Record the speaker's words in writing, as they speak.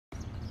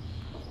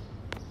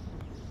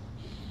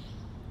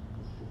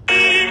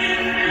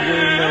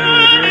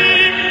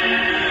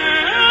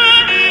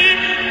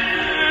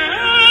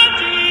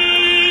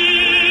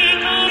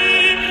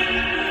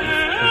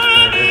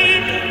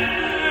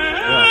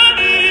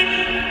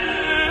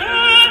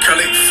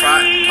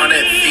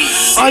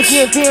I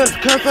can't dance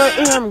because I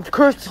am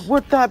cursed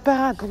with that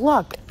bad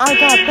luck. I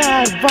got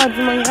bad vibes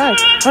in my head.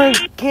 I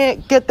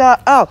can't get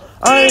that out.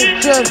 I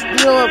just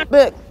feel a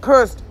bit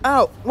cursed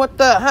out. What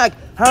the heck?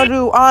 How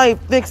do I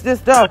fix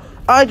this down?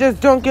 I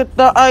just don't get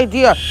the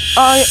idea.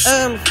 I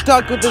am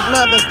stuck with this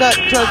madness that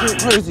drives me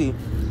crazy.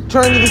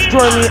 Trying to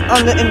destroy me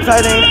on the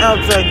inside and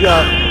outside,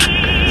 yeah.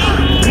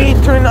 Me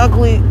turn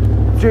ugly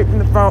straight in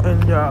the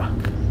fountain, yeah.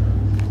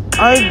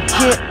 I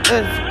can't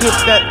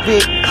escape that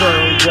fate,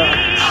 though,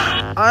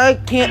 yeah. I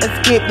can't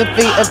escape the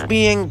fate of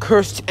being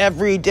cursed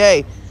every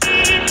day.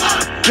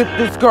 Just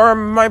the scar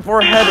on my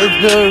forehead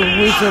is the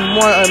reason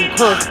why I'm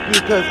cursed,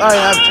 because I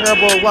have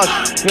terrible luck.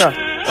 Yeah,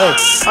 hey,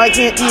 I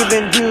can't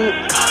even do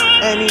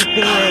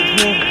anything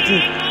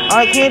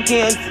I can't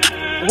dance.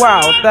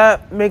 Wow,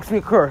 that makes me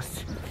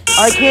cursed.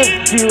 I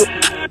can't do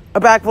a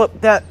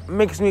backflip. That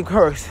makes me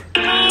cursed.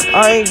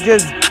 I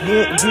just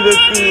can't do this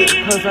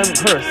because I'm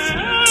cursed.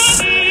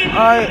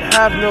 I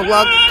have no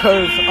luck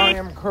because I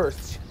am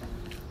cursed.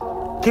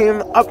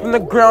 Came up from the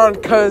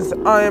ground because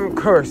I am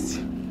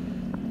cursed.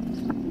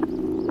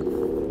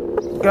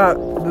 Got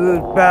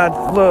the bad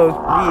flows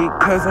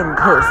because I'm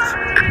cursed.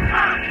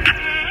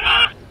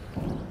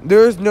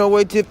 There's no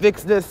way to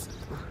fix this.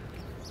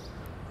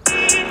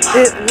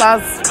 It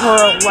lasts for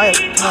a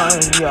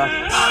lifetime, yeah.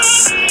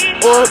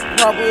 Or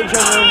probably a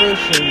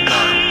generation,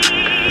 yeah.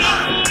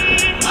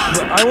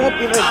 But I won't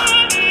be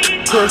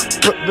like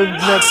cursed, but the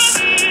next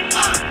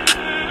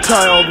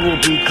child will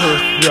be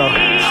cursed,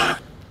 yeah.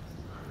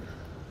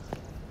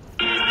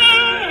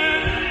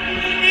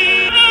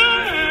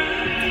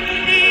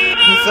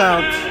 Peace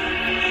out.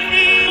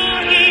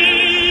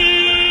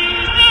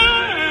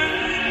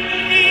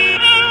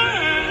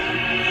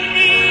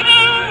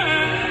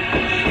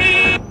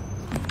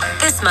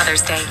 This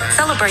Mother's Day,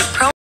 celebrate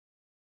pro